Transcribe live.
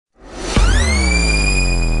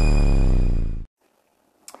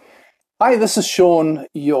Hi, this is Sean,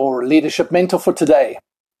 your leadership mentor for today.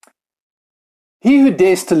 He who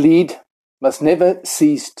dares to lead must never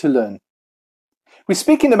cease to learn. We're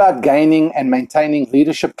speaking about gaining and maintaining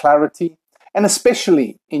leadership clarity, and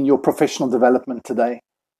especially in your professional development today.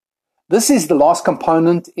 This is the last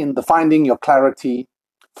component in the Finding Your Clarity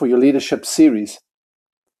for Your Leadership series.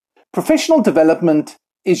 Professional development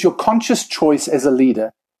is your conscious choice as a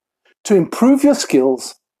leader to improve your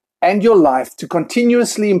skills and your life, to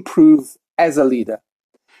continuously improve as a leader,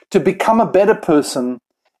 to become a better person,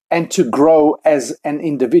 and to grow as an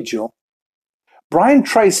individual. Brian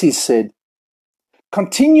Tracy said,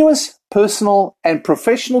 "Continuous personal and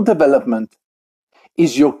professional development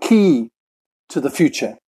is your key to the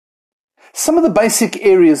future." Some of the basic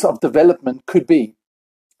areas of development could be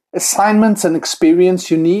assignments and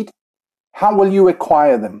experience you need. How will you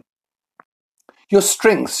acquire them? Your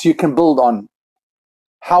strengths you can build on.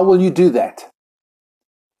 How will you do that?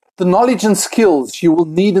 The knowledge and skills you will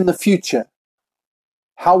need in the future.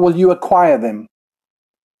 How will you acquire them?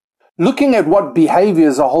 Looking at what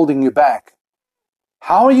behaviors are holding you back.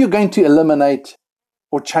 How are you going to eliminate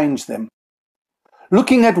or change them?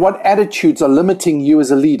 Looking at what attitudes are limiting you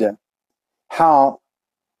as a leader. How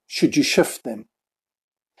should you shift them?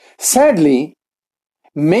 Sadly,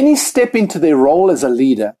 many step into their role as a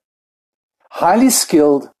leader, highly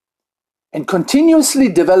skilled and continuously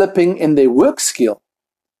developing in their work skill,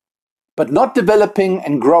 but not developing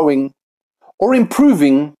and growing or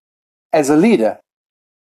improving as a leader.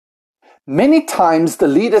 Many times the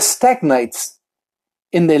leader stagnates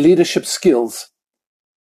in their leadership skills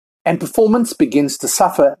and performance begins to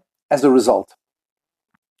suffer as a result.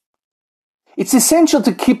 It's essential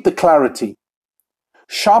to keep the clarity,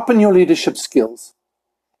 sharpen your leadership skills,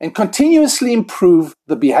 and continuously improve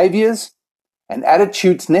the behaviors and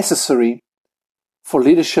attitudes necessary for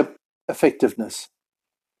leadership effectiveness.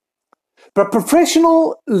 But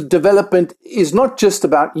professional development is not just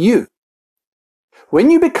about you. When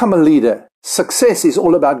you become a leader, success is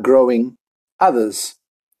all about growing others,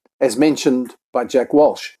 as mentioned by Jack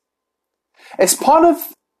Welch. As part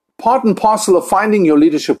and parcel of finding your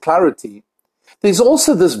leadership clarity, there's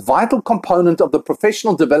also this vital component of the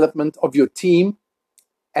professional development of your team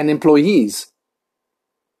and employees.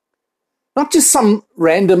 Not just some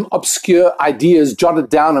random obscure ideas jotted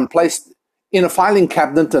down and placed in a filing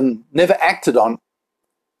cabinet and never acted on,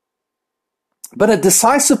 but a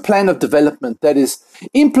decisive plan of development that is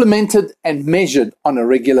implemented and measured on a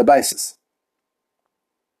regular basis.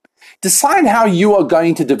 Decide how you are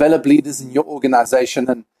going to develop leaders in your organization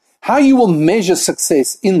and how you will measure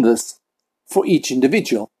success in this for each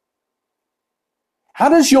individual. How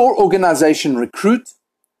does your organization recruit,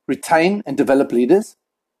 retain, and develop leaders?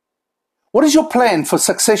 What is your plan for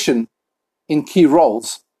succession in key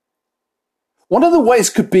roles? One of the ways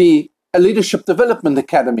could be a leadership development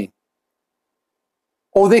academy,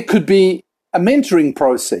 or there could be a mentoring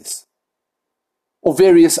process, or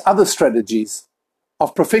various other strategies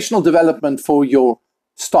of professional development for your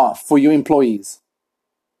staff, for your employees.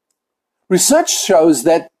 Research shows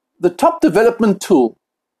that the top development tool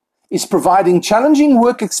is providing challenging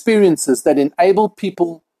work experiences that enable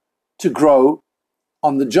people to grow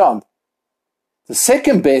on the job. The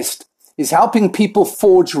second best is helping people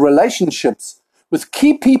forge relationships with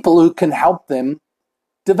key people who can help them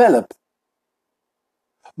develop.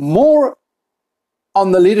 More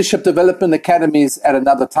on the Leadership Development Academies at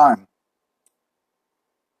another time.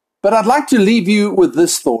 But I'd like to leave you with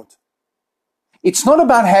this thought. It's not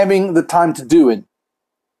about having the time to do it,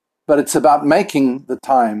 but it's about making the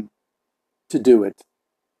time to do it.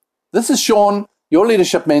 This is Sean, your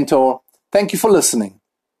leadership mentor. Thank you for listening.